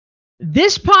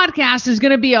This podcast is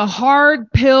going to be a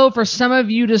hard pill for some of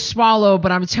you to swallow,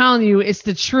 but I'm telling you, it's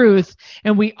the truth,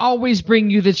 and we always bring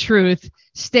you the truth.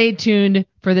 Stay tuned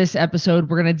for this episode.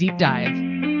 We're going to deep dive.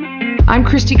 I'm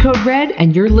Christy Code Red,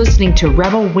 and you're listening to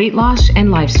Rebel Weight Loss and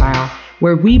Lifestyle,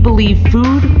 where we believe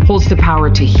food holds the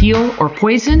power to heal or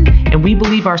poison, and we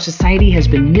believe our society has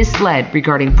been misled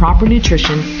regarding proper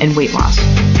nutrition and weight loss.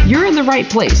 You're in the right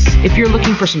place if you're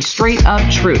looking for some straight up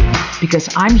truth, because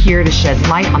I'm here to shed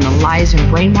light on the lies and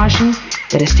brainwashing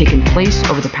that has taken place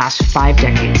over the past 5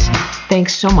 decades.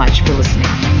 Thanks so much for listening.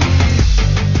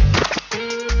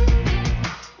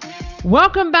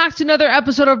 Welcome back to another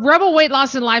episode of Rebel Weight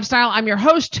Loss and Lifestyle. I'm your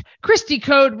host, Christy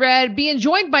Code Red, being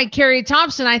joined by Carrie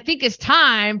Thompson. I think it's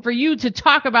time for you to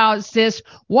talk about, sis,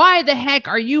 why the heck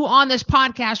are you on this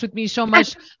podcast with me so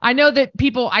much? I know that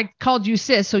I called you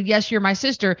sis, so yes, you're my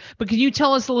sister, but can you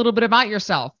tell us a little bit about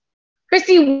yourself?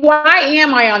 Christy, why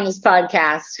am I on this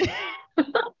podcast?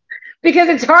 Because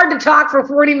it's hard to talk for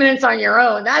 40 minutes on your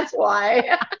own. That's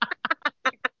why.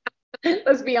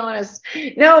 Let's be honest.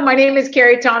 No, my name is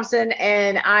Carrie Thompson,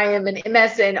 and I am an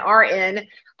MSN RN.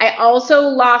 I also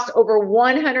lost over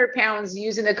 100 pounds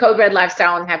using the Code Red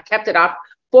lifestyle and have kept it off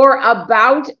for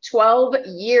about 12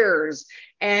 years.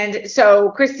 And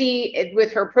so Christy,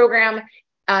 with her program,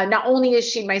 not only is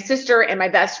she my sister and my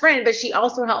best friend, but she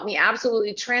also helped me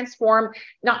absolutely transform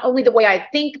not only the way I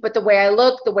think, but the way I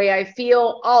look, the way I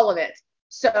feel, all of it.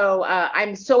 So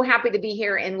I'm so happy to be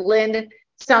here and lend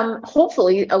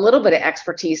hopefully a little bit of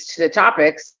expertise to the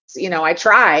topics. You know, I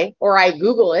try, or I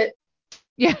Google it.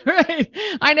 Yeah, right.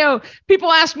 I know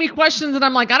people ask me questions and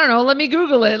I'm like, I don't know, let me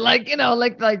Google it. Like,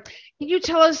 can you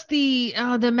tell us the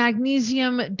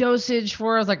magnesium dosage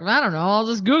for? I was like, I don't know, I'll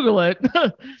just Google it.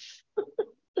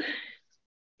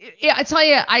 Yeah,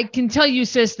 I can tell you,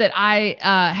 sis, that I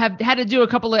have had to do a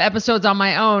couple of episodes on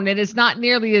my own, and it's not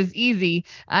nearly as easy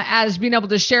as being able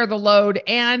to share the load.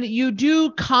 And you do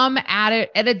come at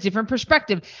it at a different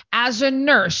perspective as a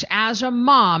nurse, as a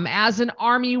mom, as an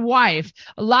Army wife,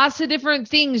 lots of different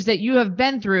things that you have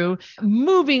been through,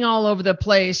 moving all over the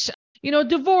place.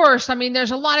 Divorce. I mean, there's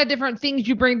a lot of different things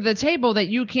you bring to the table that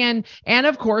you can, and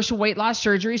of course, a weight loss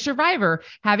surgery survivor,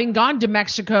 having gone to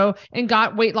Mexico and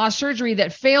got weight loss surgery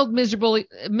that failed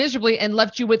miserably and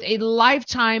left you with a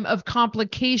lifetime of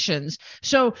complications.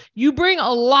 So you bring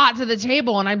a lot to the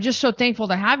table, and I'm just so thankful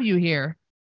to have you here.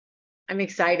 I'm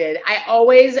excited. I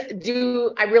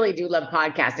really do love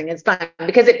podcasting. It's fun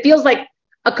because it feels like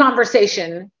a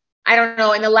conversation. I don't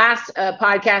know. In the last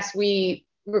podcast, we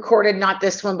recorded, not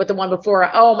this one, but the one before.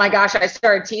 Oh my gosh, I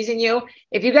started teasing you.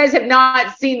 If you guys have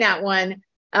not seen that one,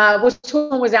 which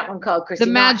one was that one called, Christy?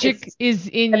 The magic is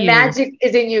in you. The magic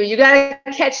is in you. You got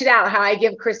to catch it out, how I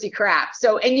give Christy crap.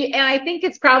 So, and I think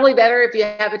it's probably better if you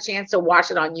have a chance to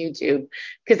watch it on YouTube,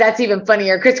 because that's even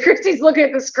funnier, because Christy's looking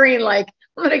at the screen like,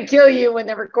 I'm going to kill you when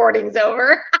the recording's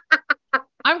over.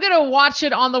 I'm going to watch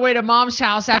it on the way to Mom's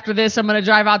house. After this, I'm going to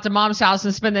drive out to Mom's house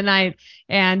and spend the night,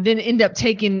 and then end up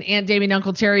taking Aunt Davy and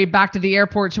Uncle Terry back to the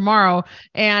airport tomorrow.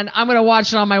 And I'm going to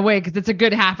watch it on my way because it's a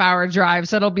good half-hour drive.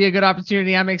 So it'll be a good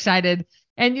opportunity. I'm excited.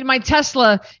 And my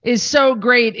Tesla is so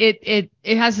great. It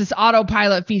has this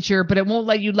autopilot feature, but it won't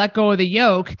let you let go of the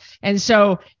yoke. And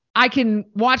so I can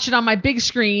watch it on my big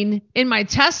screen in my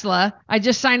Tesla. I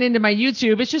just signed into my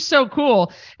YouTube. It's just so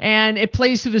cool. And it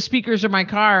plays through the speakers of my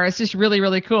car. It's just really,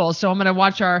 really cool. So I'm going to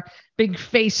watch our big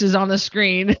faces on the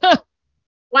screen.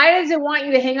 Why does it want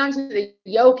you to hang on to the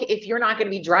yoke if you're not going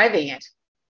to be driving it?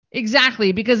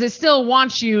 Exactly. Because it still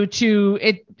wants you to,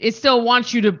 it still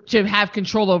wants you to have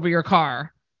control over your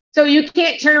car. So you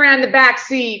can't turn around the back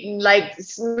seat and like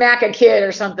smack a kid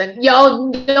or something.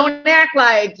 Y'all don't act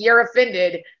like you're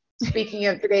offended. Speaking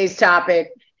of today's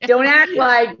topic, don't act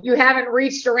like you haven't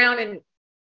reached around and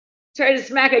tried to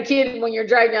smack a kid when you're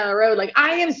driving down the road. Like,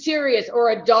 I am serious. Or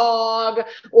a dog,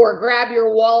 or grab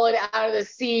your wallet out of the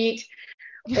seat,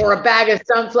 or a bag of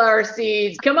sunflower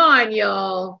seeds. Come on,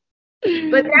 y'all.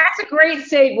 But that's a great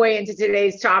segue into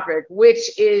today's topic,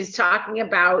 which is talking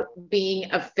about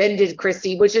being offended,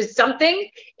 Christy, which is something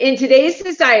in today's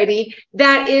society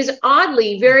that is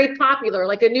oddly very popular,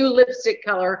 like a new lipstick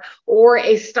color or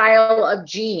a style of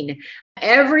jean.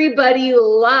 Everybody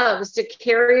loves to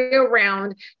carry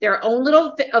around their own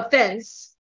little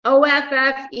offense,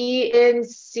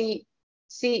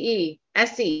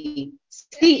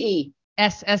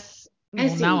 SS.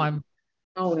 Well, now I'm.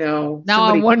 Oh no. Now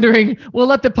I'm wondering, we'll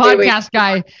let the podcast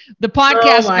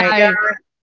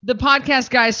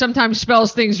guy sometimes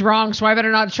spells things wrong, so I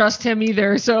better not trust him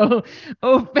either. So,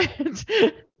 offense.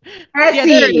 Yeah,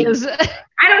 there it is.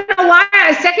 I don't know why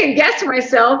I second guessed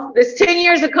myself. This 10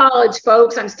 years of college,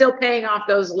 folks, I'm still paying off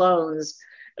those loans.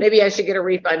 Maybe I should get a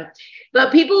refund.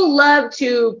 But people love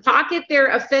to pocket their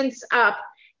offense up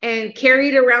and carry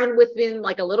it around with them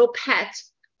like a little pet,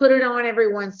 put it on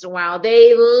every once in a while.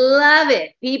 They love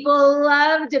it. People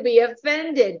love to be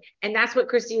offended. And that's what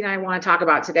Christy and I want to talk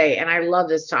about today. And I love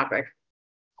this topic.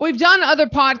 We've done other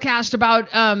podcasts about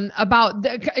I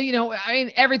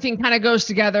mean, everything kind of goes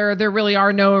together. There really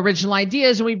are no original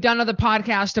ideas. And we've done other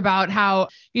podcasts about how,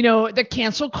 the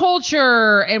cancel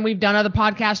culture. And we've done other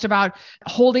podcasts about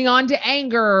holding on to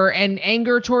anger and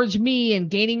anger towards me and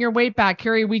gaining your weight back.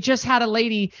 Carrie, we just had a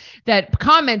lady that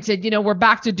commented, we're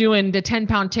back to doing the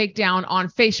 10-pound takedown on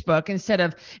Facebook instead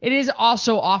of, it is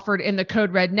also offered in the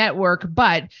Code Red network,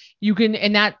 but you can,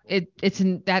 and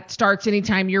that starts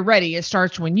anytime you're ready. It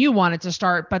starts when you want it to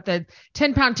start, but the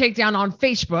 10-pound takedown on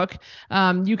Facebook,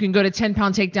 you can go to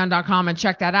 10poundtakedown.com and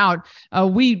check that out.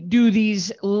 We do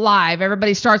these live.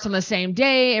 Everybody starts on the same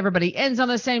day. Everybody ends on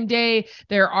the same day.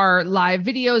 There are live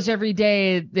videos every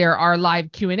day. There are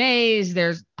live Q&As.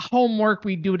 There's homework.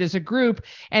 We do it as a group,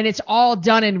 and it's all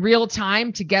done in real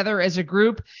time together as a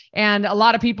group. And a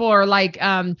lot of people are like,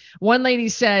 one lady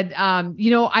said,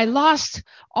 I lost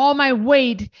all my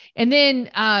weight, and then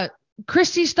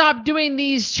Christy stopped doing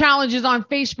these challenges on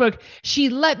Facebook. She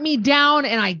let me down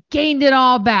and I gained it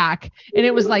all back. And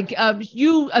it was like,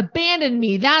 you abandoned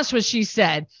me. That's what she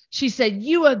said. She said,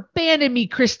 you abandoned me,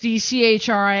 Christy,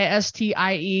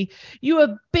 Christie. You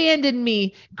abandoned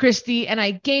me, Christy, and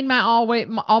I gained all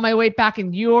my weight back,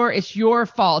 and it's your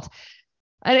fault.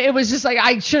 And it was just like,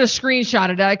 I should have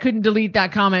screenshotted it. I couldn't delete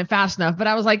that comment fast enough, but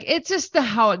I was like, it's just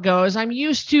how it goes. I'm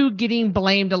used to getting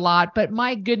blamed a lot, but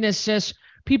my goodness, sis,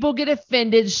 people get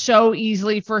offended so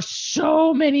easily for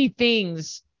so many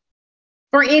things.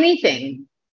 For anything.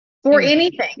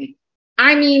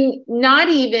 I mean, not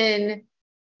even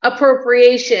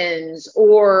appropriations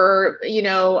or,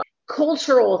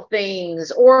 cultural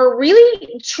things or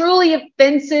really truly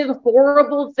offensive,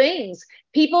 horrible things.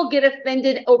 People get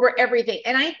offended over everything.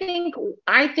 And I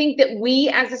think that we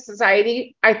as a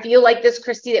society, I feel like this,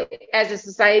 Christy, that as a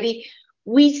society,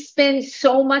 we spend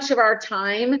so much of our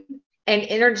time and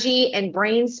energy and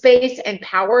brain space and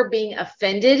power being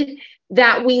offended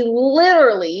that we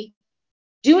literally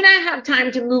do not have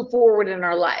time to move forward in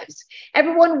our lives.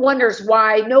 Everyone wonders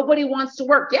why nobody wants to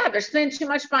work. Yeah, they're spending too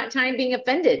much time being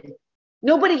offended.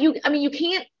 You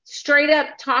can't straight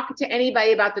up talk to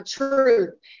anybody about the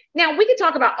truth. Now, we could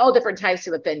talk about all different types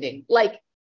of offending. Like,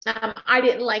 I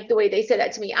didn't like the way they said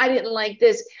that to me. I didn't like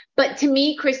this. But to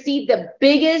me, Christy, the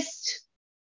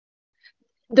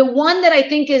one that I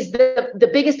think is the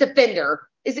biggest offender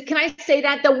can I say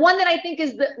that? The one that I think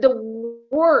is the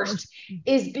worst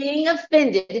is being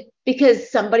offended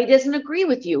because somebody doesn't agree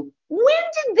with you. When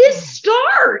did this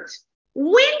start?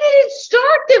 When did it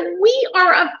start that we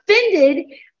are offended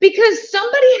because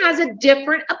somebody has a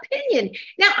different opinion?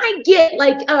 Now, I get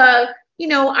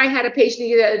I had a patient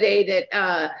the other day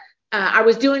that I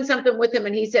was doing something with him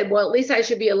and he said, well, at least I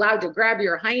should be allowed to grab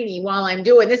your hiney while I'm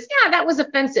doing this. Yeah, that was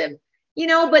offensive.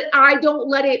 But I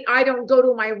don't go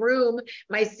to my room,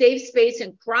 my safe space,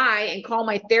 and cry and call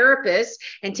my therapist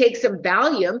and take some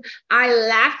Valium. I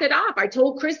laughed it off. I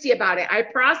told Christy about it. I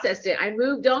processed it. I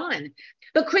moved on.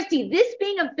 But Christy, this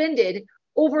being offended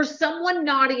over someone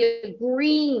not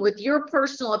agreeing with your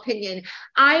personal opinion,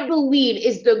 I believe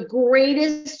is the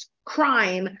greatest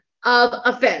crime of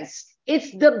offense.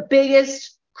 It's the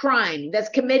biggest crime that's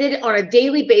committed on a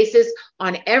daily basis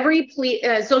on every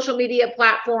social media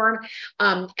platform.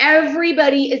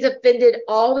 Everybody is offended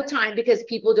all the time because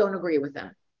people don't agree with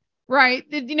them. Right.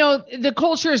 The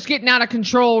culture is getting out of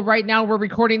control right now. We're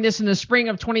recording this in the spring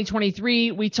of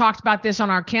 2023. We talked about this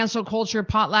on our cancel culture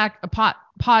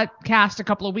podcast a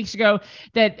couple of weeks ago,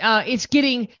 that it's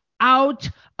getting out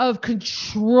of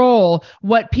control.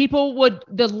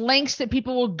 The lengths that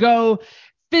people will go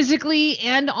physically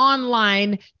and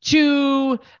online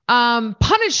to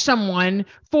punish someone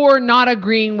for not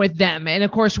agreeing with them. And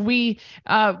of course, we'll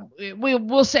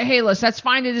say, hey, listen, that's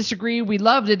fine to disagree. We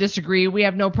love to disagree. We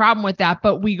have no problem with that,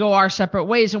 but we go our separate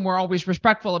ways and we're always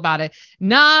respectful about it.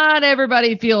 Not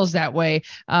everybody feels that way.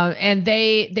 And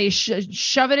they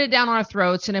shove it down our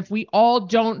throats. And if we all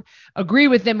don't agree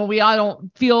with them and we all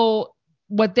don't feel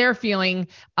what they're feeling,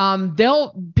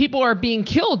 people are being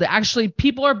killed. Actually,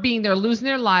 they're losing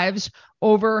their lives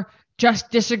over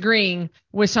just disagreeing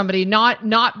with somebody,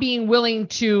 not being willing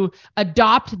to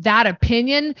adopt that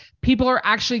opinion. People are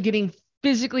actually getting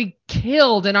physically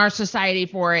killed in our society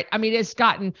for it. I mean, it's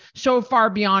gotten so far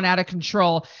beyond out of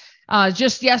control.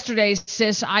 Just yesterday,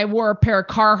 sis, I wore a pair of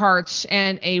Carhartts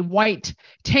and a white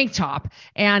tank top,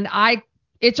 and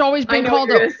it's always been called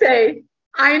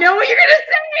I know what you're gonna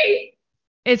say.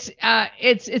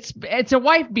 It's a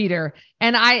wife beater,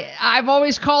 and I've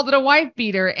always called it a wife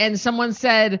beater. And someone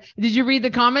said, "Did you read the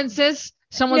comments, sis?"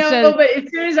 Someone said, but as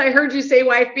soon as I heard you say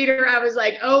wife beater, I was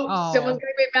like, oh, someone's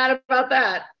gonna be mad about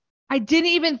that. I didn't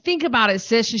even think about it,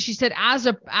 sis. And she said, as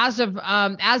a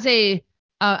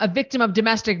victim of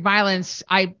domestic violence,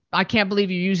 I can't believe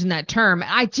you're using that term.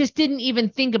 I just didn't even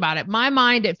think about it. My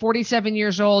mind at 47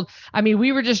 years old, I mean,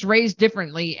 we were just raised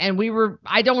differently, and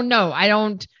I don't know. I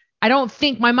don't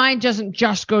think my mind doesn't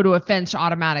just go to offense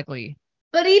automatically.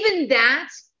 But even that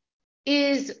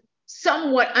is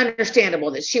somewhat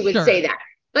understandable that she would say that.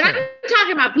 But I'm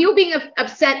talking about people being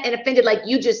upset and offended, like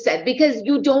you just said, because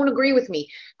you don't agree with me.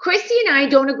 Christy and I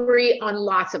don't agree on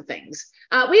lots of things.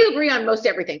 We agree on most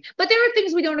everything, but there are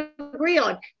things we don't agree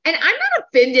on. And I'm not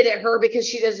offended at her because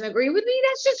she doesn't agree with me.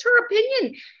 That's just her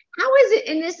opinion. How is it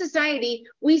in this society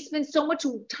we spend so much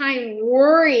time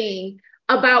worrying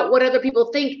about what other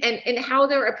people think and how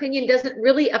their opinion doesn't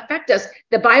really affect us?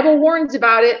 The Bible warns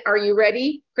about it. Are you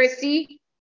ready, Christy?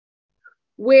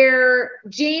 Where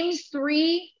James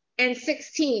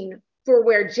 3:16, for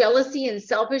where jealousy and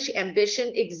selfish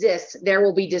ambition exist, there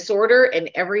will be disorder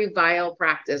and every vile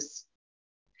practice.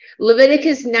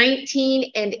 Leviticus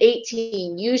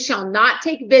 19:18, you shall not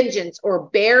take vengeance or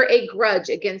bear a grudge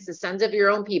against the sons of your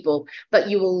own people, but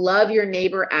you will love your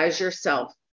neighbor as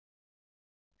yourself.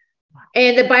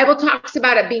 And the Bible talks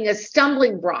about it being a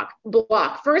stumbling block.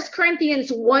 1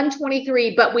 Corinthians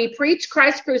 1:23, but we preach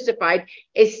Christ crucified,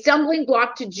 a stumbling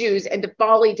block to Jews and to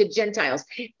folly to Gentiles.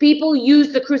 People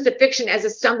use the crucifixion as a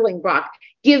stumbling block.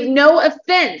 Give no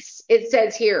offense, it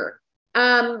says here.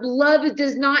 Love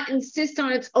does not insist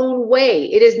on its own way.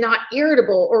 It is not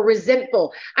irritable or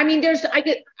resentful. I mean,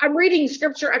 I'm reading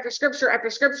scripture after scripture after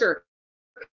scripture.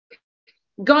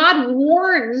 God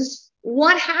warns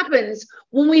what happens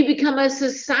when we become a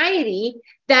society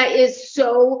that is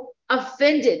so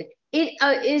offended. It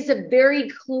is a very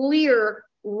clear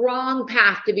wrong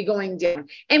path to be going down.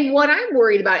 And what I'm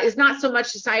worried about is not so much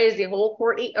society as a whole,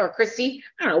 Courtney or Christy.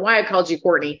 I don't know why I called you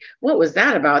Courtney. What was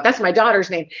that about? That's my daughter's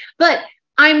name. But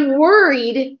I'm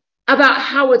worried about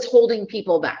how it's holding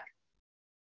people back.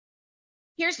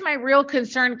 Here's my real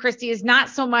concern, Christy, is not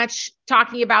so much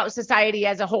talking about society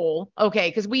as a whole, okay,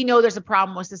 because we know there's a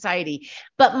problem with society.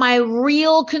 But my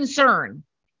real concern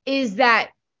is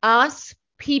that us,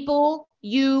 people,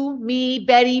 you, me,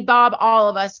 Betty, Bob, all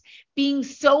of us, being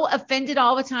so offended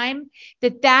all the time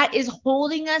that is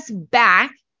holding us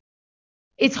back.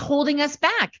 It's holding us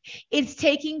back. It's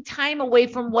taking time away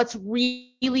from what's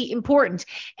really important.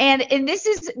 And this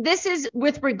is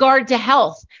with regard to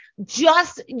health.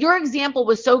 Just your example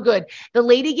was so good. The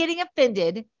lady getting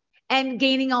offended and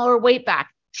gaining all her weight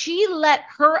back. She let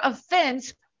her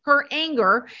offense, her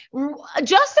anger,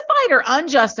 justified or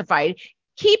unjustified,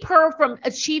 keep her from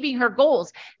achieving her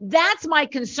goals. That's my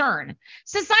concern.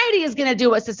 Society is going to do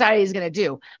what society is going to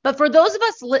do. But for those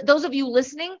of you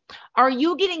listening, are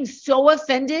you getting so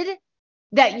offended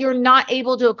that you're not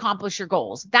able to accomplish your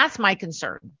goals? That's my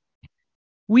concern.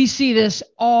 We see this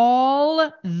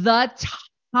all the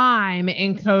time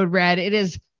in Code Red. It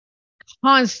is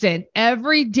constant,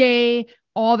 every day,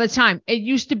 all the time. It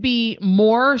used to be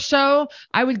more so.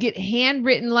 I would get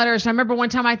handwritten letters. I remember one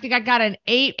time, I think I got an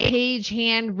 8-page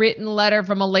handwritten letter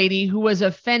from a lady who was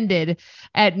offended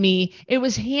at me. It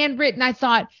was handwritten. I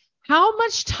thought, how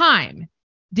much time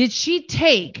did she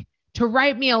take to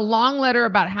write me a long letter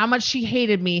about how much she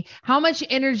hated me, how much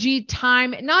energy,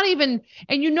 time, not even,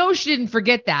 and she didn't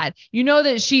forget that.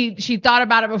 That she thought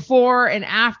about it before and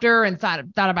after and thought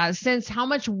about it since. How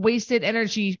much wasted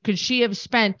energy could she have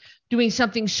spent doing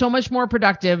something so much more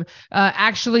productive,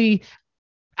 actually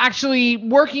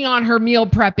working on her meal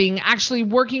prepping, actually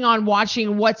working on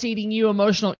watching What's Eating You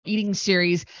emotional eating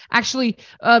series, actually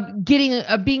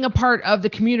being a part of the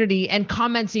community and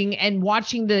commenting and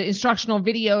watching the instructional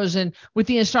videos and with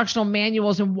the instructional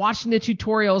manuals and watching the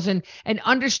tutorials and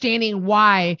understanding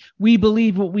why we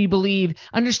believe what we believe,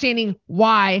 understanding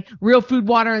why real food,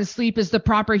 water, and sleep is the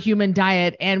proper human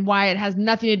diet and why it has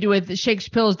nothing to do with shakes,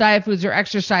 pills, diet foods, or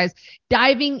exercise,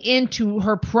 diving into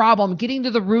her problem, getting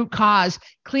to the root cause,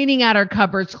 cleaning out her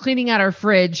cupboards, cleaning out her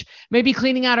fridge, maybe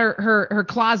cleaning out her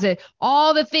closet,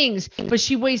 all the things. But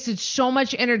she wasted so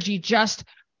much energy just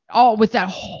all with that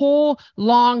whole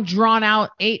long drawn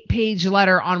out 8-page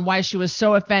letter on why she was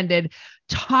so offended.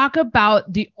 Talk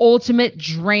about the ultimate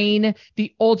drain,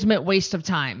 the ultimate waste of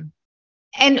time.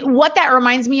 And what that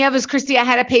reminds me of is, Christy, I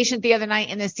had a patient the other night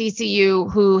in the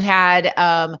CCU who had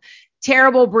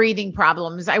terrible breathing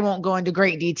problems. I won't go into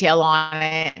great detail on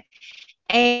it.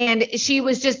 And she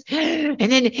was just, and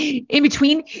then in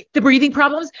between the breathing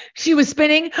problems, she was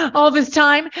spending all this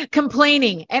time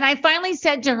complaining. And I finally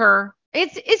said to her,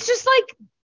 it's just like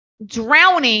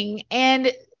drowning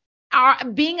and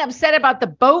being upset about the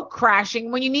boat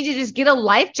crashing when you need to just get a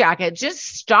life jacket. Just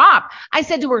stop. I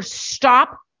said to her,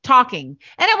 stop talking.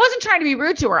 And I wasn't trying to be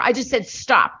rude to her. I just said,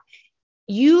 stop.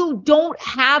 You don't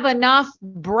have enough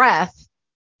breath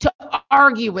to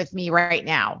argue with me right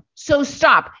now. So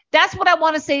stop. That's what I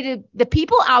want to say to the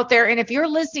people out there. And if you're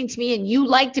listening to me and you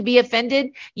like to be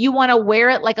offended, you want to wear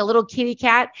it like a little kitty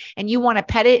cat and you want to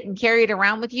pet it and carry it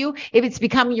around with you, if it's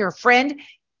become your friend,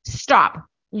 stop.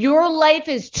 Your life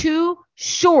is too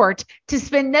short to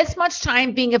spend this much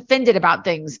time being offended about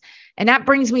things. And that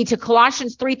brings me to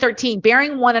Colossians 3:13,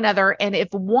 bearing one another. And if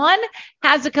one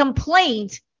has a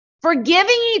complaint,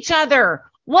 forgiving each other.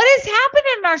 What has happened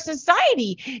in our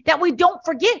society that we don't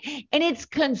forget? And it's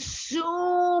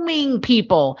consuming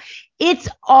people. It's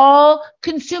all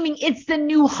consuming. It's the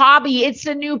new hobby. It's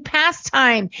the new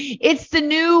pastime. It's the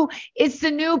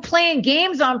new playing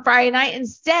games on Friday night.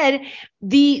 Instead,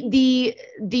 the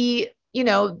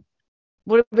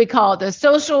what do we call it? The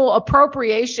social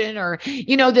appropriation, or,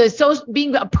 the social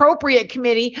being appropriate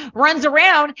committee runs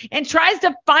around and tries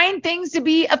to find things to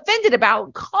be offended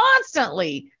about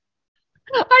constantly.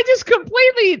 I just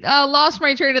completely lost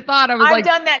my train of thought. I've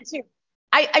done that too.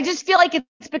 I just feel like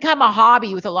it's become a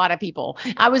hobby with a lot of people.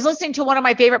 I was listening to one of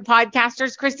my favorite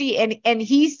podcasters, Christy, and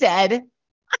he said,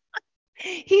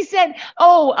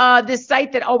 this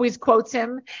site that always quotes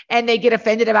him and they get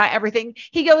offended about everything.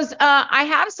 He goes, I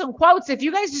have some quotes. If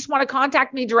you guys just want to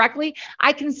contact me directly,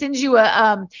 I can send you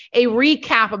a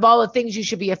recap of all the things you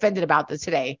should be offended about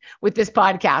today with this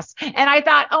podcast. And I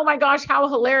thought, oh my gosh, how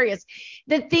hilarious.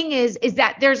 The thing is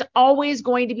that there's always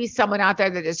going to be someone out there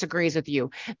that disagrees with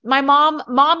you. My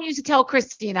mom used to tell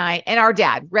Christy and I and our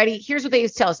dad, ready? Here's what they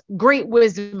used to tell us. Great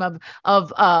wisdom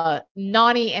of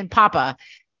Nani and Papa.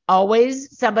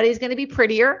 Always somebody's going to be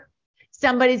prettier.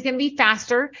 Somebody's going to be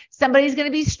faster. Somebody's going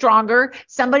to be stronger.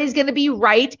 Somebody's going to be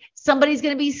right. Somebody's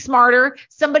going to be smarter.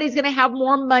 Somebody's going to have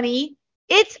more money.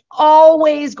 It's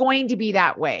always going to be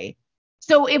that way.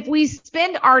 So if we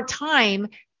spend our time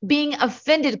being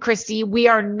offended, Christy, we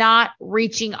are not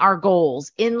reaching our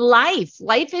goals in life.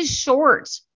 Life is short.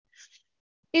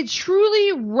 It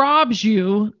truly robs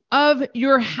you of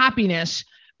your happiness.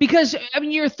 Because,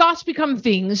 your thoughts become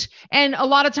things. And a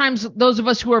lot of times, those of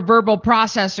us who are verbal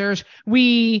processors,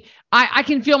 I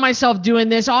can feel myself doing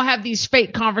this. I'll have these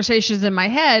fake conversations in my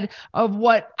head of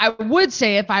what I would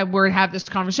say if I were to have this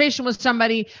conversation with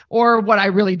somebody, or what I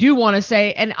really do want to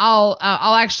say. And I'll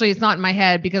actually, it's not in my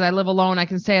head because I live alone. I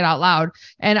can say it out loud.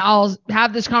 And I'll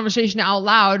have this conversation out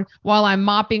loud while I'm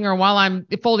mopping, or while I'm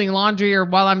folding laundry, or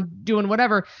while I'm doing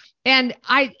whatever. And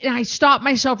I stopped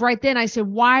myself right then. I said,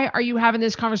 why are you having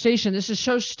this conversation? This is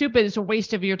so stupid. It's a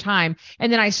waste of your time.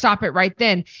 And then I stop it right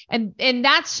then. And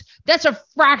that's a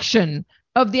fraction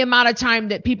of the amount of time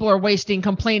that people are wasting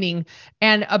complaining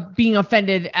and being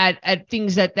offended at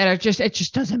things that are just, it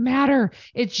just doesn't matter.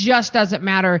 It just doesn't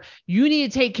matter. You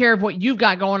need to take care of what you've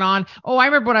got going on. Oh, I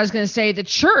remember what I was going to say. The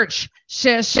church,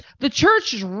 sis, the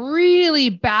church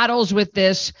really battles with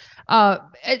this.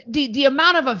 The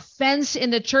amount of offense in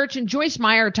the church, and Joyce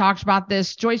Meyer talks about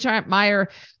this. Joyce Meyer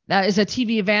is a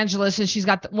TV evangelist, and she's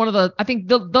got one of the, I think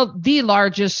the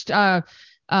largest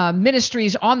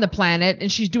ministries on the planet,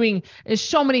 and she's doing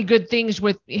so many good things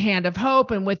with Hand of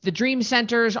Hope and with the Dream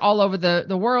Centers all over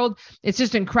the world. It's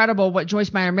just incredible what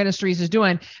Joyce Meyer Ministries is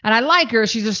doing, and I like her.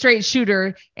 She's a straight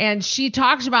shooter, and she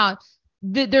talks about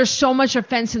there's so much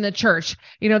offense in the church.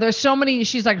 There's so many.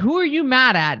 She's like, who are you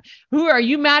mad at? Who are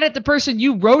you mad at? The person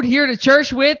you rode here to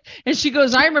church with? And she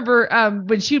goes, I remember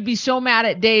when she'd be so mad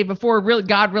at Dave before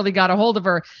God really got a hold of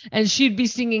her, and she'd be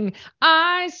singing,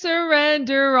 I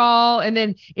surrender all. And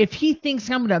then if he thinks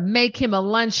I'm going to make him a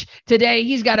lunch today,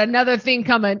 he's got another thing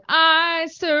coming. I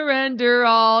surrender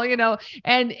all,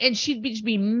 and she'd just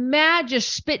be mad,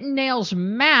 just spitting nails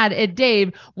mad at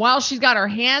Dave while she's got her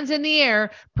hands in the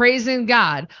air, praising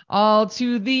God, all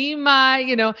to thee,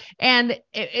 and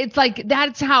it's like,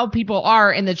 that's how people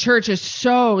are in the church. Is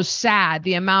so sad,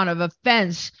 the amount of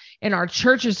offense in our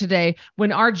churches today,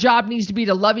 when our job needs to be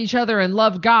to love each other and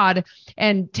love God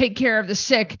and take care of the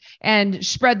sick and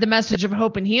spread the message of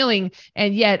hope and healing.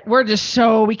 And yet we're just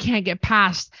we can't get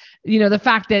past, the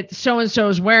fact that so-and-so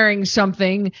is wearing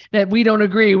something that we don't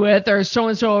agree with, or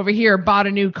so-and-so over here bought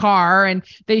a new car and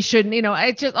they shouldn't,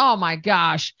 it's just, oh my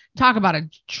gosh, talk about a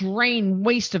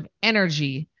waste of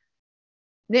energy.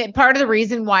 Part of the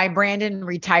reason why Brandon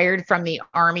retired from the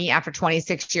Army after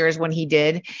 26 years when he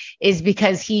did is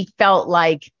because he felt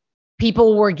like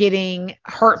people were getting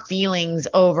hurt feelings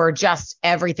over just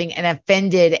everything and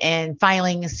offended and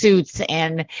filing suits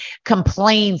and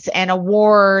complaints and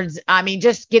awards. I mean,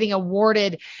 just getting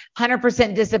awarded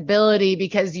 100% disability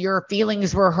because your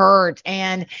feelings were hurt.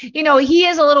 And, he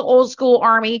is a little old school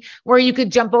Army where you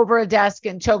could jump over a desk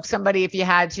and choke somebody if you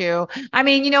had to. I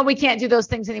mean, we can't do those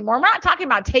things anymore. We're not talking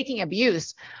about taking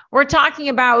abuse. We're talking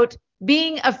about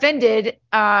being offended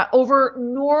over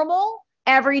normal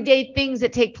everyday things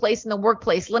that take place in the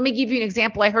workplace. Let me give you an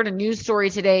example. I heard a news story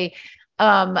today.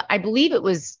 I believe it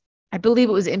was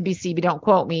NBC, but don't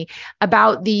quote me,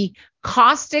 about the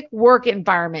caustic work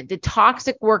environment, the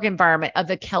toxic work environment of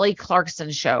the Kelly Clarkson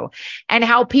show, and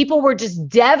how people were just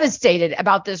devastated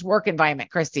about this work environment,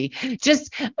 Christy.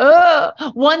 Just,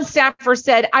 one staffer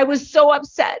said, I was so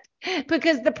upset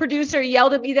because the producer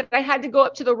yelled at me that I had to go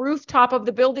up to the rooftop of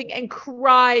the building and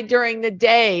cry during the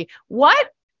day.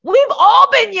 What? We've all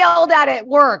been yelled at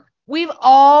work. We've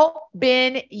all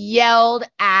been yelled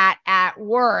at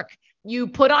work.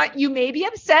 You may be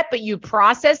upset, but you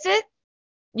process it.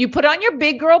 You put on your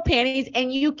big girl panties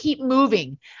and you keep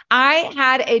moving. I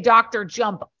had a doctor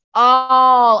jump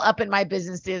all up in my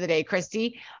business the other day,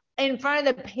 Christy, in front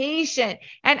of the patient.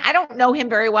 And I don't know him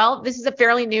very well. This is a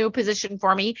fairly new position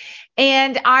for me.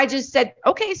 And I just said,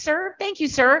 okay, sir. Thank you,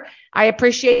 sir. I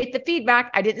appreciate the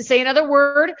feedback. I didn't say another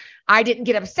word. I didn't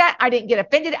get upset. I didn't get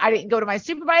offended. I didn't go to my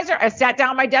supervisor. I sat down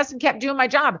at my desk and kept doing my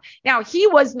job. Now, he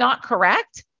was not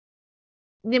correct.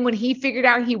 And then when he figured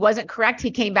out he wasn't correct,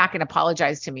 he came back and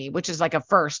apologized to me, which is like a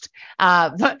first.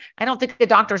 But I don't think the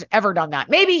doctor's ever done that.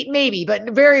 Maybe, but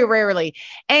very rarely.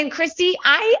 And Christy,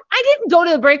 I didn't go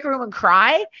to the break room and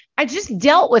cry. I just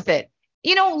dealt with it.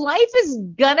 Life is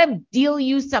gonna deal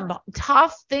you some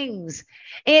tough things.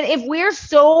 And if we're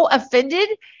so offended,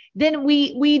 then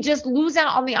we just lose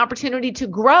out on the opportunity to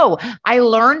grow. I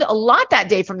learned a lot that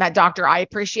day from that doctor. I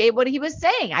appreciate what he was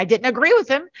saying. I didn't agree with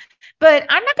him, but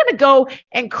I'm not going to go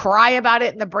and cry about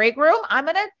it in the break room. I'm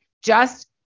going to just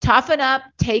toughen up,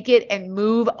 take it, and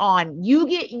move on. You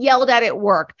get yelled at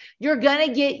work. You're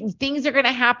going to things are going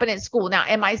to happen at school. Now,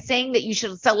 am I saying that you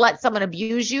should let someone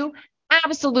abuse you?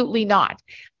 Absolutely not.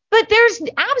 But there's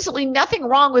absolutely nothing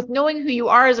wrong with knowing who you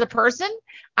are as a person.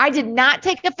 I did not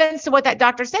take offense to what that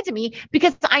doctor said to me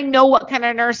because I know what kind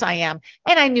of nurse I am.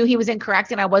 And I knew he was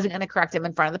incorrect and I wasn't going to correct him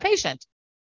in front of the patient.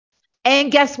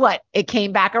 And guess what? It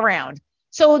came back around.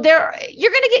 So you're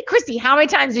going to get, Christy, how many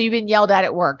times have you been yelled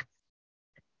at work?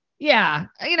 Yeah.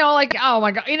 Oh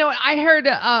my God. I heard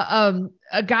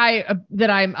a guy that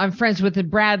I'm friends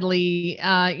with, Bradley.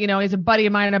 He's a buddy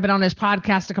of mine. I've been on his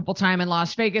podcast a couple times in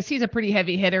Las Vegas. He's a pretty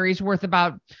heavy hitter. He's worth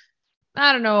about,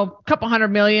 I don't know, a couple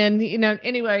 $100 million.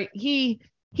 Anyway, he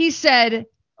said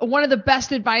one of the best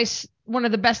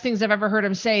things I've ever heard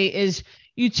him say is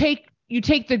you take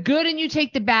the good and you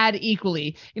take the bad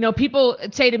equally. People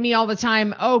say to me all the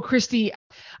time, oh, Christy,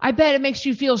 I bet it makes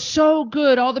you feel so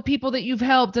good, all the people that you've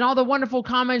helped and all the wonderful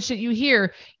comments that you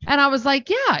hear. And I was like,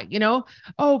 yeah,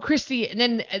 oh, Christy. And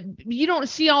then you don't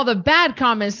see all the bad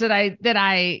comments that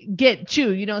I get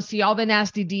too. You don't see all the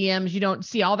nasty DMs. You don't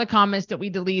see all the comments that we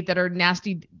delete that are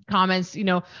nasty comments,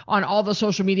 on all the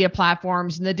social media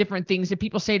platforms and the different things that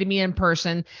people say to me in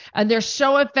person. And they're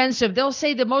so offensive. They'll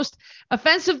say the most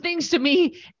offensive things to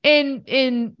me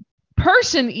in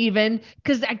person, even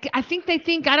because I think they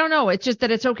think, I don't know, it's just that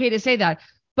it's okay to say that.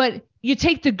 But you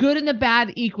take the good and the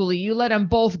bad equally. You let them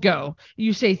both go.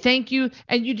 You say thank you,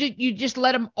 and you just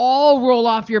let them all roll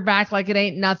off your back like it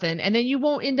ain't nothing. And then you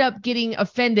won't end up getting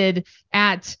offended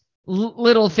at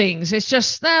little things. It's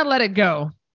just let it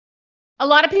go. A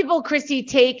lot of people, Christy,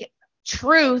 take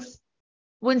truth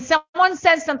when someone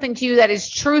says something to you that is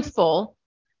truthful,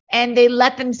 and they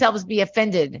let themselves be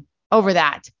offended over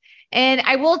that. And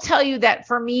I will tell you that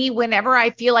for me, whenever I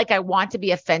feel like I want to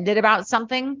be offended about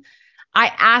something, I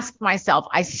ask myself,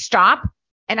 I stop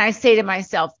and I say to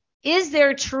myself, is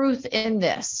there truth in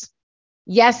this?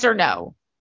 Yes or no?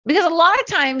 Because a lot of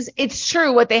times it's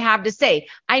true what they have to say.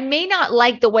 I may not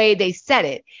like the way they said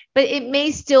it, but it may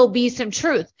still be some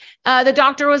truth. The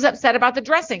doctor was upset about the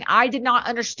dressing. I did not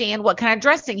understand what kind of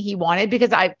dressing he wanted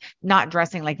because I'm not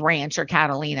dressing like ranch or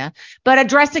Catalina, but a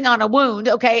dressing on a wound.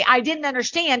 Okay. I didn't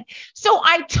understand. So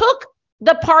I took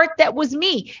the part that was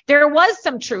me. There was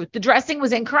some truth. The dressing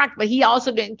was incorrect, but he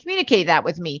also didn't communicate that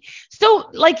with me. So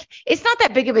like, it's not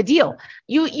that big of a deal.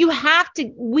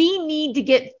 We need to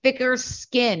get thicker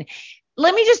skin.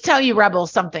 Let me just tell you, Rebel,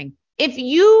 something. If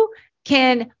you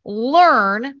can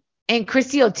learn, and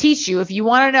Christy will teach you if you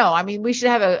want to know. I mean, we should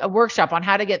have a workshop on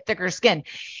how to get thicker skin.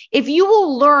 If you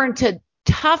will learn to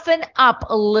toughen up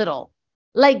a little,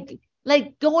 like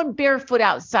going barefoot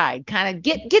outside, kind of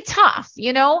get tough,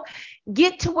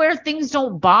 get to where things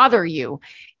don't bother you.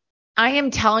 I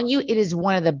am telling you, it is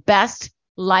one of the best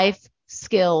life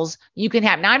skills you can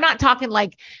have. Now, I'm not talking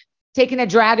like taking a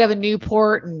drag of a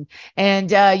Newport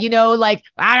and like,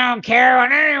 I don't care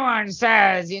what anyone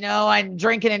says, and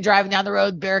drinking and driving down the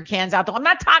road, beer cans out. I'm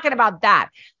not talking about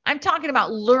that. I'm talking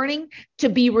about learning to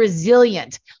be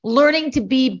resilient, learning to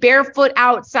be barefoot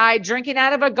outside, drinking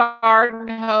out of a garden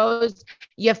hose.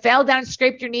 You fell down and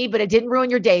scraped your knee, but it didn't ruin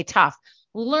your day. Tough.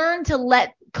 Learn to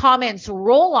let comments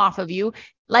roll off of you.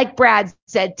 Like Brad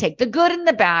said, take the good and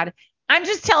the bad. I'm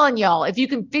just telling y'all, if you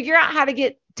can figure out how to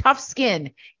get tough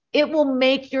skin, it will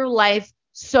make your life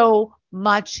so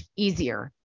much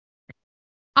easier.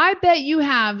 I bet you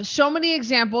have so many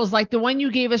examples like the one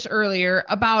you gave us earlier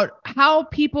about how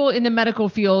people in the medical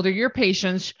field or your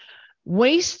patients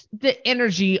waste the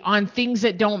energy on things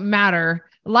that don't matter.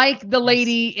 Like the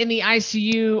lady in the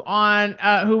ICU on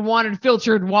who wanted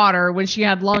filtered water when she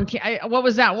had lung cancer. What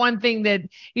was that one thing that,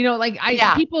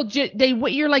 people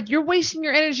you're like, you're wasting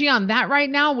your energy on that right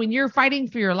now when you're fighting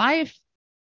for your life.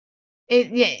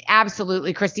 Yeah,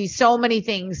 absolutely, Christy. So many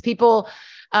things. People,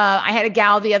 I had a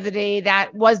gal the other day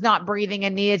that was not breathing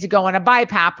and needed to go on a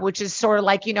BiPAP, which is sort of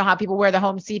like, how people wear the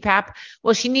home CPAP.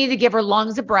 Well, she needed to give her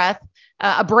lungs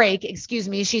a break, excuse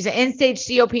me. She's an end-stage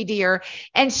COPDer,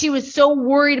 and she was so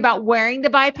worried about wearing the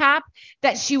BiPAP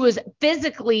that she was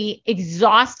physically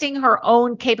exhausting her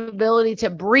own capability to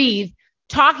breathe,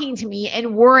 talking to me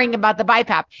and worrying about the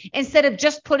BiPAP instead of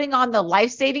just putting on the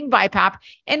life-saving BiPAP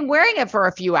and wearing it for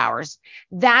a few hours.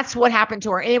 That's what happened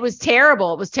to her. And it was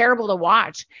terrible. It was terrible to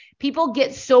watch. People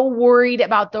get so worried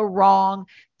about the wrong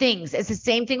things. It's the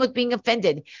same thing with being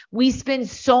offended. We spend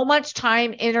so much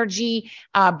time, energy,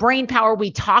 brain power.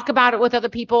 We talk about it with other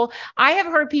people. I have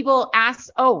heard people ask,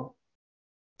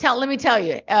 let me tell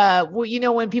you,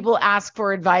 when people ask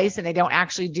for advice and they don't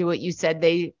actually do what you said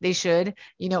they should,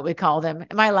 what we call them.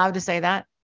 Am I allowed to say that?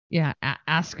 Yeah.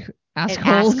 Ask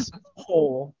holes.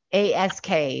 Hole.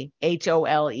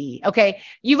 ASKHOLE. Okay.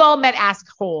 You've all met ask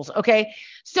holes. Okay.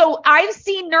 So I've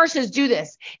seen nurses do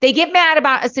this. They get mad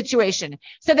about a situation.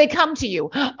 So they come to you.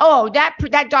 Oh, that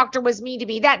doctor was mean to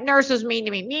me. That nurse was mean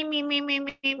to me.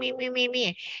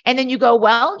 Me. And then you go,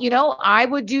 well, I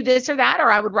would do this or that,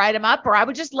 or I would write them up, or I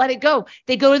would just let it go.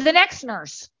 They go to the next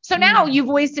nurse. So now you've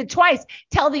wasted twice.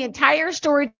 Tell the entire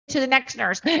story to the next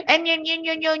nurse. And and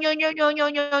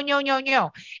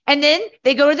then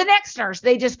they go to the next nurse.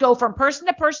 They just go from person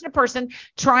to person to person,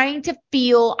 trying to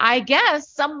feel, I guess,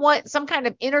 somewhat some kind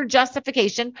of inner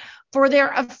justification for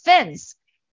their offense.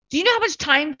 Do you know how much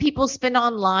time people spend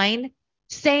online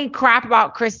saying crap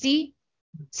about Christy,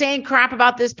 saying crap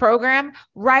about this program,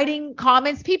 writing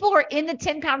comments? People are in the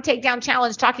 10-pound takedown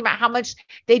challenge talking about how much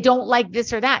they don't like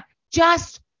this or that.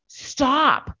 Just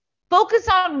stop. Focus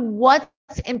on what's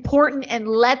important and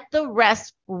let the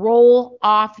rest roll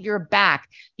off your back.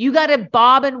 You got to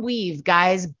bob and weave,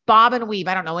 guys. Bob and weave.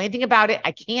 I don't know anything about it.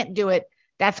 I can't do it.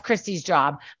 That's Christy's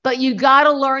job. But you got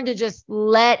to learn to just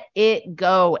let it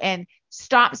go and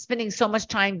stop spending so much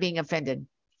time being offended.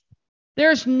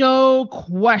 There's no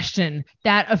question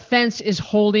that offense is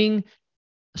holding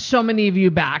so many of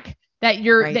you back. That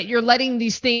you're letting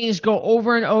these things go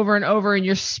over and over and over, and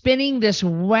you're spinning this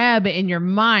web in your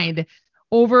mind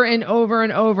over and over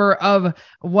and over of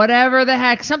whatever the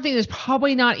heck, something that's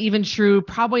probably not even true,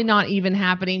 probably not even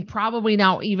happening, probably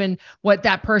not even what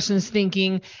that person's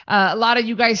thinking. A lot of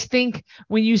you guys think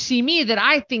when you see me that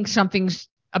I think something's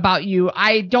about you.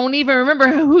 I don't even remember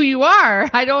who you are.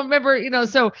 I don't remember,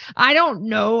 so I don't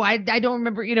know. I don't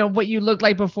remember, what you looked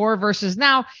like before versus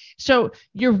now. So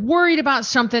you're worried about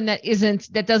something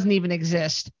that doesn't even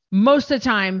exist. Most of the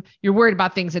time you're worried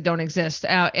about things that don't exist.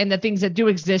 And the things that do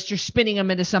exist, you're spinning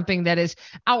them into something that is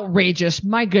outrageous.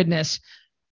 My goodness.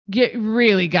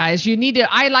 Really, guys, you need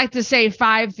to, I like to say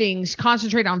 5 things,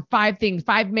 concentrate on 5 things,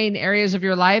 5 main areas of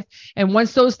your life. And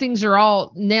once those things are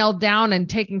all nailed down and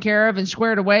taken care of and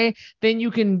squared away, then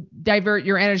you can divert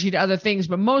your energy to other things.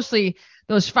 But mostly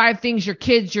those 5 things, your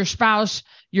kids, your spouse,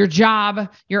 your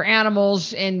job, your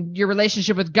animals, and your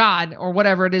relationship with God or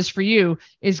whatever it is for you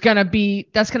is going to be,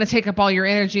 that's going to take up all your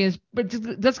energy. But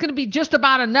that's going to be just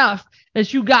about enough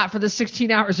that you got for the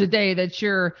 16 hours a day that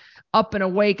you're up and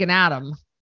awake and at 'em.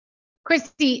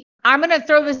 Christy, I'm going to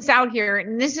throw this out here,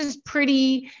 and this is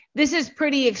pretty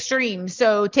extreme.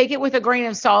 So take it with a grain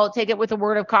of salt, take it with a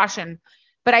word of caution.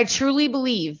 But I truly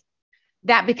believe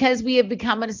that because we have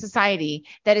become in a society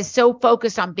that is so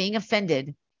focused on being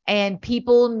offended and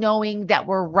people knowing that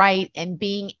we're right and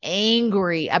being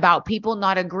angry about people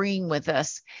not agreeing with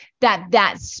us,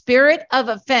 that spirit of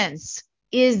offense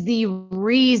is the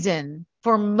reason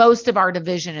for most of our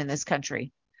division in this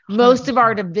country. Most of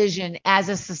our division as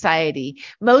a society,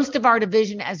 most of our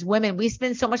division as women. We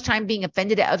spend so much time being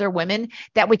offended at other women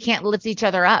that we can't lift each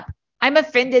other up. I'm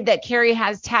offended that Carrie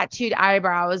has tattooed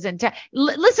eyebrows and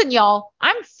listen, y'all,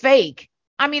 I'm fake.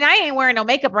 I mean, I ain't wearing no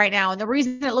makeup right now. And the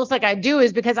reason it looks like I do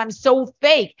is because I'm so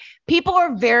fake. People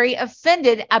are very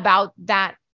offended about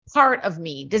that part of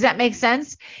me. Does that make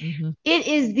sense? Mm-hmm. It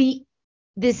is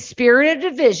the spirit of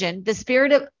division, the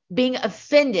spirit of being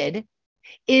offended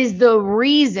is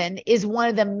one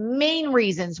of the main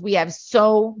reasons we have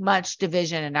so much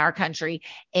division in our country,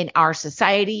 in our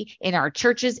society, in our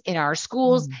churches, in our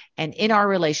schools, and in our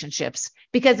relationships.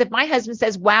 Because if my husband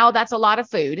says, wow, that's a lot of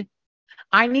food,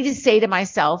 I need to say to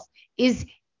myself, is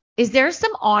there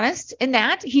some honest in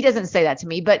that? He doesn't say that to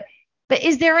me, but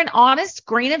is there an honest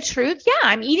grain of truth? Yeah,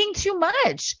 I'm eating too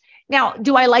much. Now,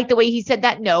 do I like the way he said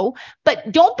that? No,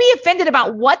 but don't be offended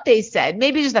about what they said.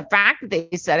 Maybe just the fact that they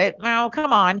said it. Oh,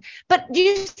 come on. But do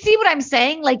you see what I'm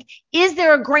saying? Like, is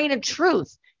there a grain of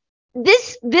truth?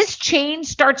 This change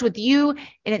starts with you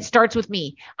and it starts with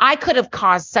me. I could have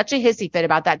caused such a hissy fit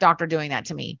about that doctor doing that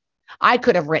to me. I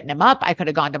could have written him up. I could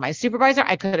have gone to my supervisor.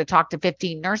 I could have talked to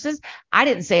 15 nurses. I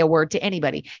didn't say a word to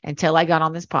anybody until I got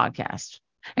on this podcast.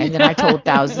 And then I told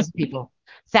thousands of people.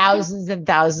 Thousands and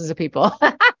thousands of people.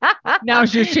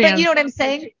 Now's your chance. But you know what I'm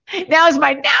saying? Now's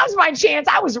my chance.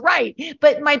 I was right.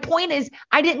 But my point is,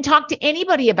 I didn't talk to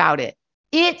anybody about it.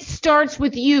 It starts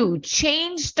with you.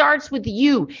 Change starts with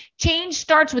you. Change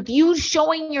starts with you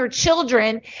showing your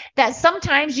children that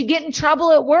sometimes you get in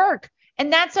trouble at work.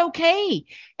 And that's okay.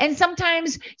 And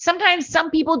sometimes some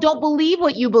people don't believe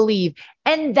what you believe.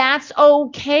 And that's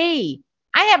okay.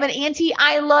 I have an auntie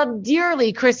I love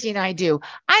dearly, Christy and I do.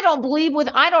 I don't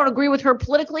agree with her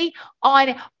politically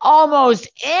on almost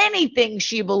anything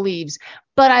she believes,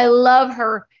 but I love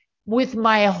her with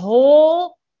my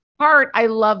whole heart. I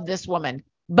love this woman,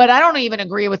 but I don't even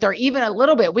agree with her even a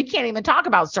little bit. We can't even talk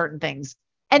about certain things,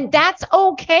 and that's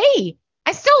okay.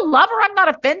 I still love her. I'm not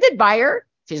offended by her.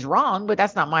 She's wrong, but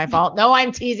that's not my fault. No,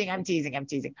 I'm teasing. I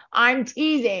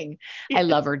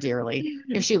love her dearly.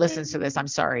 If she listens to this, I'm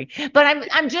sorry. But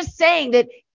I'm just saying that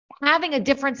having a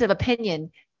difference of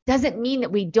opinion doesn't mean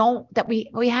that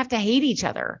we have to hate each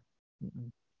other.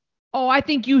 Oh, I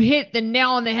think you hit the nail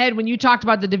on the head when you talked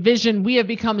about the division. We have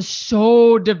become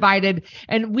so divided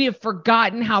and we have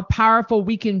forgotten how powerful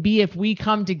we can be if we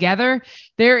come together.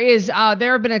 There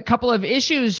have been a couple of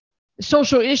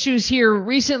social issues here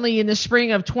recently in the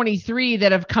spring of 23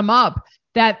 that have come up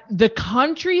that the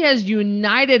country has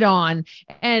united on.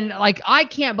 And like, I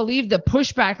can't believe the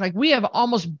pushback. Like, we have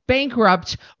almost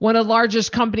bankrupt one of the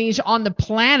largest companies on the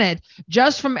planet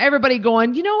just from everybody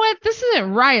going, you know what, this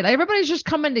isn't right. Like, everybody's just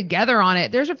coming together on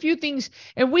it. There's a few things,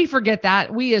 and we forget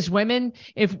that, we as women,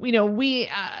 if we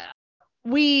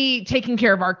taking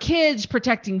care of our kids,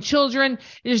 protecting children.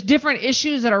 There's different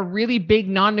issues that are really big,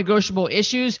 non-negotiable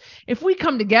issues. If we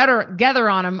come together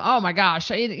on them, oh my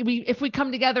gosh, if we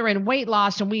come together in weight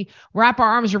loss and we wrap our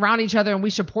arms around each other and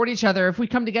we support each other, if we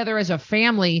come together as a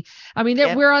family, I mean,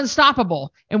 we're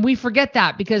unstoppable. And we forget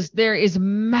that because there is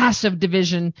massive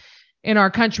division in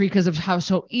our country because of how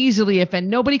so easily offend.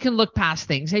 Nobody can look past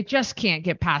things. They just can't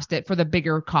get past it for the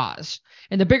bigger cause.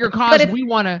 And the bigger cause we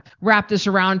want to wrap this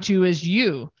around to is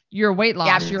your weight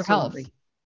loss, your health.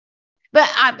 But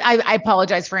I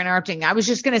apologize for interrupting. I was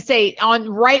just going to say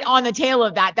right on the tail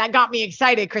of that got me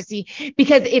excited, Christy,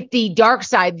 because if the dark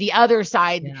side, the other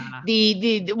side,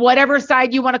 the whatever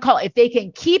side you want to call it, if they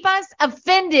can keep us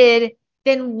offended,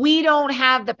 then we don't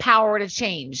have the power to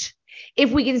change.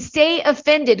 If we can stay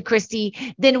offended,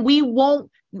 Christy, then we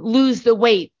won't lose the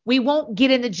weight. We won't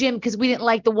get in the gym because we didn't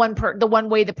like the one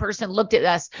way the person looked at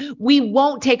us. We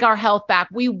won't take our health back.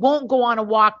 We won't go on a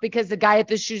walk because the guy at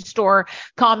the shoe store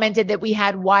commented that we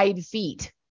had wide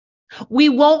feet. We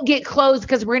won't get clothes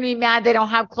because we're going to be mad they don't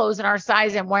have clothes in our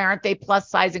size, and why aren't they plus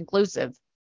size inclusive?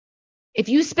 If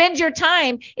you spend your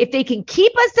time, if they can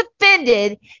keep us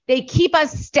offended, they keep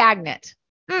us stagnant.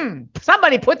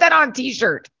 Somebody put that on a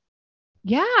t-shirt.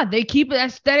 Yeah, they keep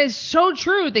us. That is so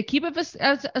true. They keep us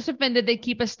offended. They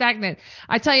keep us stagnant.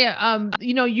 I tell you,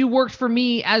 you worked for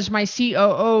me as my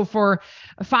COO for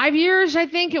 5 years, I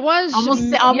think it was. Almost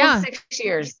yeah. 6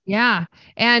 years. Yeah.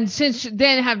 And since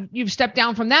then you've stepped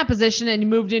down from that position and you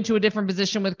moved into a different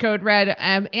position with Code Red.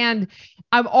 And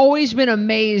I've always been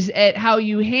amazed at how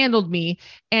you handled me,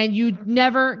 and you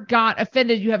never got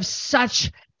offended. You have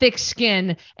such thick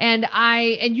skin, and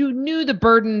you knew the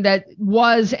burden that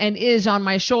was and is on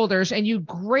my shoulders, and you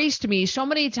graced me so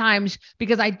many times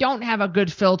because I don't have a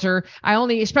good filter.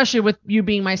 Especially with you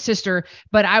being my sister,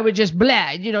 but I would just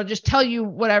just tell you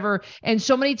whatever. And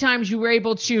so many times you were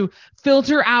able to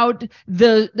filter out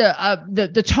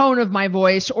the tone of my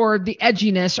voice or the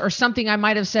edginess or something I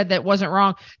might have said that wasn't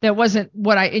wrong, that wasn't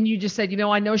what and you just said,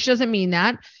 I know she doesn't mean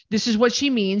that. This is what she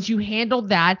means. You handled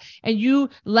that, and you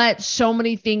let so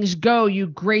many things go. You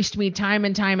graced me time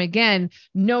and time again,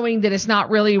 knowing that it's not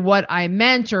really what I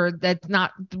meant, or that's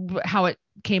not how it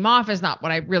came off, as not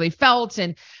what I really felt.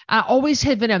 And I always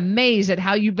have been amazed at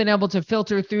how you've been able to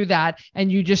filter through that, and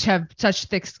you just have such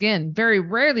thick skin. Very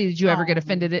rarely did you ever get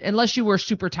offended, unless you were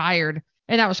super tired,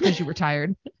 and that was because you were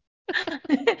tired.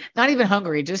 Not even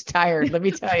hungry, just tired. Let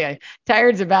me tell you,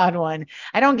 tired's a bad one.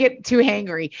 I don't get too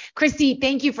hangry. Christy,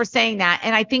 thank you for saying that.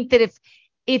 And I think that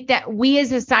if that we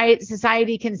as a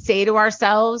society can say to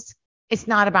ourselves, it's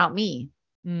not about me.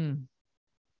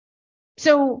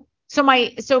 So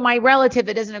my relative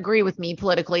that doesn't agree with me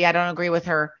politically, I don't agree with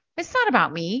her. It's not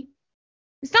about me.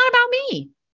 It's not about me.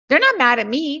 They're not mad at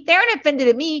me. They aren't offended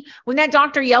at me. When that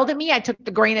doctor yelled at me, I took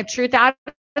the grain of truth out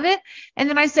of it. And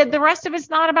then I said, the rest of it's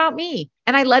not about me.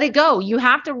 And I let it go. You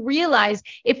have to realize,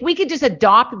 if we could just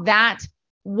adopt that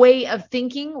way of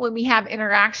thinking when we have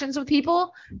interactions with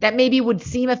people that maybe would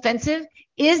seem offensive,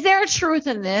 is there a truth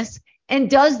in this? And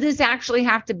does this actually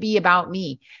have to be about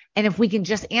me? And if we can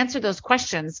just answer those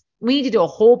questions, we need to do a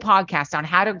whole podcast on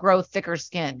how to grow thicker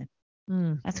skin.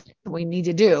 That's what we need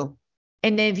to do.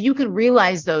 And then if you can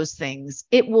realize those things,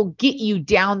 it will get you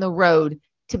down the road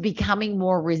to becoming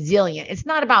more resilient. It's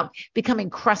not about becoming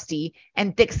crusty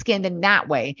and thick-skinned in that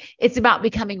way. It's about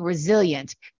becoming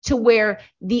resilient to where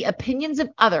the opinions of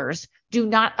others do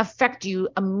not affect you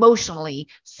emotionally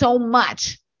so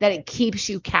much that it keeps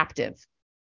you captive.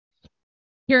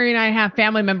 Carrie and I have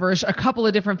family members, a couple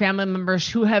of different family members,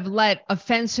 who have let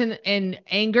offense and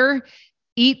anger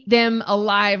eat them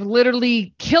alive,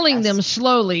 literally killing them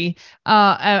slowly.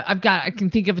 I can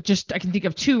think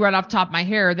of two right off the top of my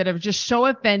head that have just so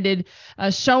offended,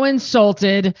 so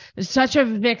insulted, such a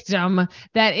victim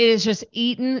that it has just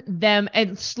eaten them,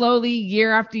 and slowly,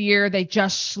 year after year, they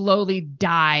just slowly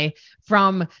die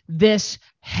from this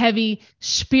heavy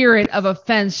spirit of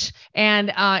offense, and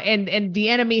the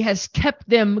enemy has kept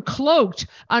them cloaked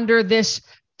under this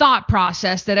thought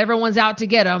process that everyone's out to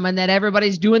get them and that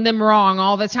everybody's doing them wrong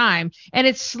all the time. And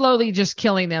it's slowly just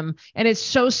killing them. And it's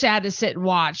so sad to sit and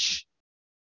watch.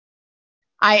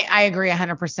 I agree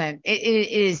 100%. It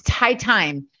is high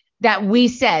time that we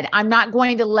said, I'm not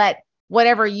going to let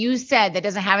whatever you said that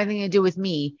doesn't have anything to do with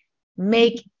me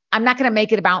I'm not going to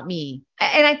make it about me.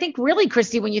 And I think really,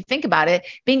 Christy, when you think about it,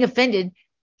 being offended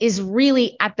is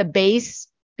really at the base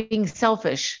being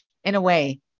selfish in a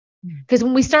way. Because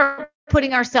when we start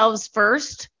putting ourselves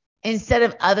first instead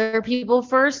of other people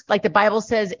first, like the Bible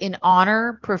says, in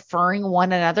honor, preferring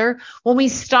one another, when we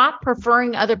stop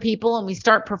preferring other people and we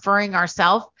start preferring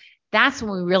ourselves, that's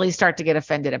when we really start to get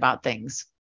offended about things.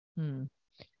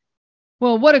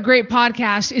 Well, what a great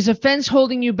podcast. Is offense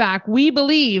holding you back? We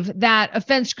believe that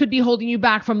offense could be holding you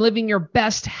back from living your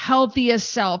best,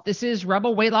 healthiest self. This is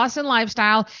Rebel Weight Loss and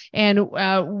Lifestyle. And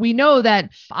we know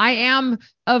that I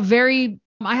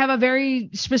have a very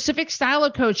specific style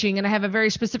of coaching, and I have a very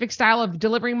specific style of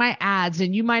delivering my ads.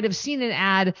 And you might have seen an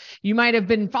ad. You might have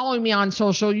been following me on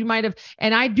social.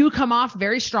 And I do come off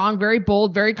very strong, very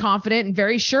bold, very confident, and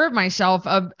very sure of myself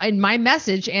in my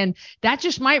message. And that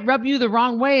just might rub you the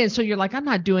wrong way. And so you're like, I'm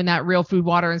not doing that real food,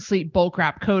 water, and sleep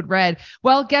bullcrap, Code Red.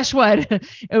 Well, guess what?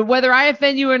 Whether I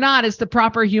offend you or not, it's the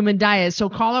proper human diet. So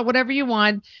call it whatever you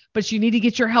want, but you need to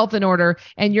get your health in order.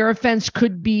 And your offense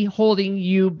could be holding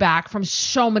you back from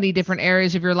so many different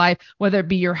areas of your life, whether it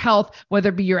be your health, whether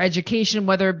it be your education,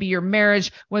 whether it be your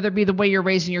marriage, whether it be the way you're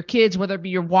raising your kids, whether it be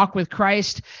your walk with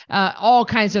Christ, all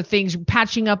kinds of things,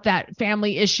 patching up that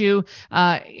family issue.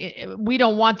 We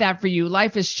don't want that for you.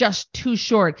 Life is just too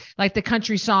short. Like the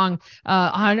country song,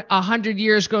 100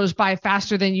 years goes by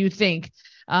faster than you think.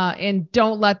 And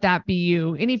don't let that be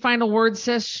you. Any final words,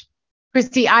 sis?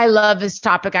 Christy, I love this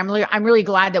topic. I'm really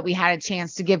glad that we had a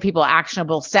chance to give people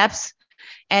actionable steps,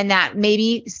 and that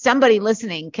maybe somebody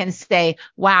listening can say,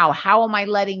 wow, how am I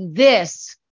letting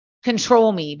this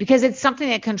control me? Because it's something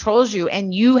that controls you,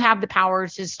 and you have the power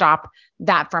to stop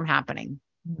that from happening.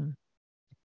 Mm-hmm.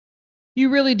 You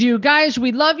really do. Guys,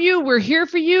 we love you. We're here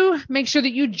for you. Make sure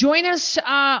that you join us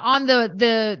on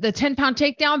the 10-pound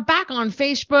takedown back on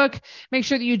Facebook. Make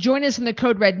sure that you join us in the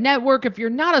Code Red Network. If you're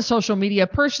not a social media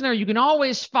person, or you can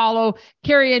always follow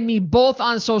Carrie and me both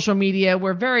on social media.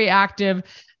 We're very active.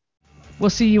 We'll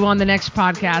see you on the next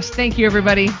podcast. Thank you,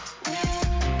 everybody.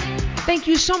 Thank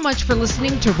you so much for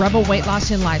listening to Rebel Weight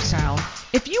Loss and Lifestyle.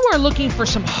 If you are looking for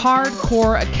some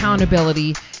hardcore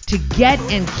accountability to get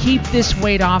and keep this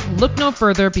weight off, look no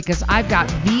further, because I've got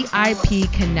VIP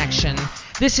Connection.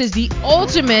 This is the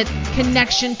ultimate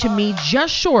connection to me,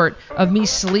 just short of me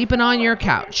sleeping on your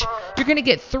couch. You're going to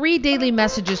get 3 daily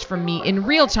messages from me in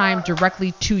real time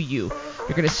directly to you.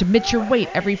 You're going to submit your weight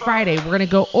every Friday. We're going to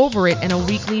go over it in a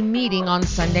weekly meeting on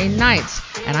Sunday nights,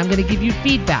 and I'm going to give you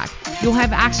feedback. You'll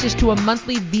have access to a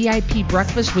monthly VIP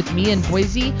breakfast with me in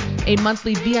Boise, a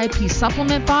monthly VIP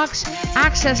supplement box,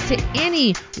 access to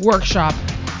any workshop,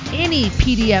 any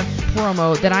PDF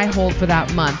promo that I hold for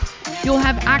that month. You'll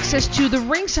have access to the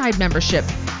Ringside membership.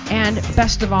 And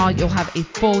best of all, you'll have a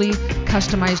fully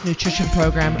customized nutrition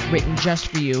program written just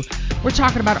for you. We're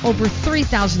talking about over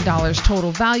 $3,000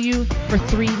 total value for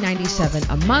 $397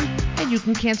 a month, and you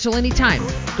can cancel anytime.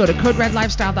 Go to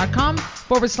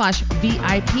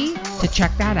CodeRedLifestyle.com/VIP to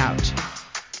check that out.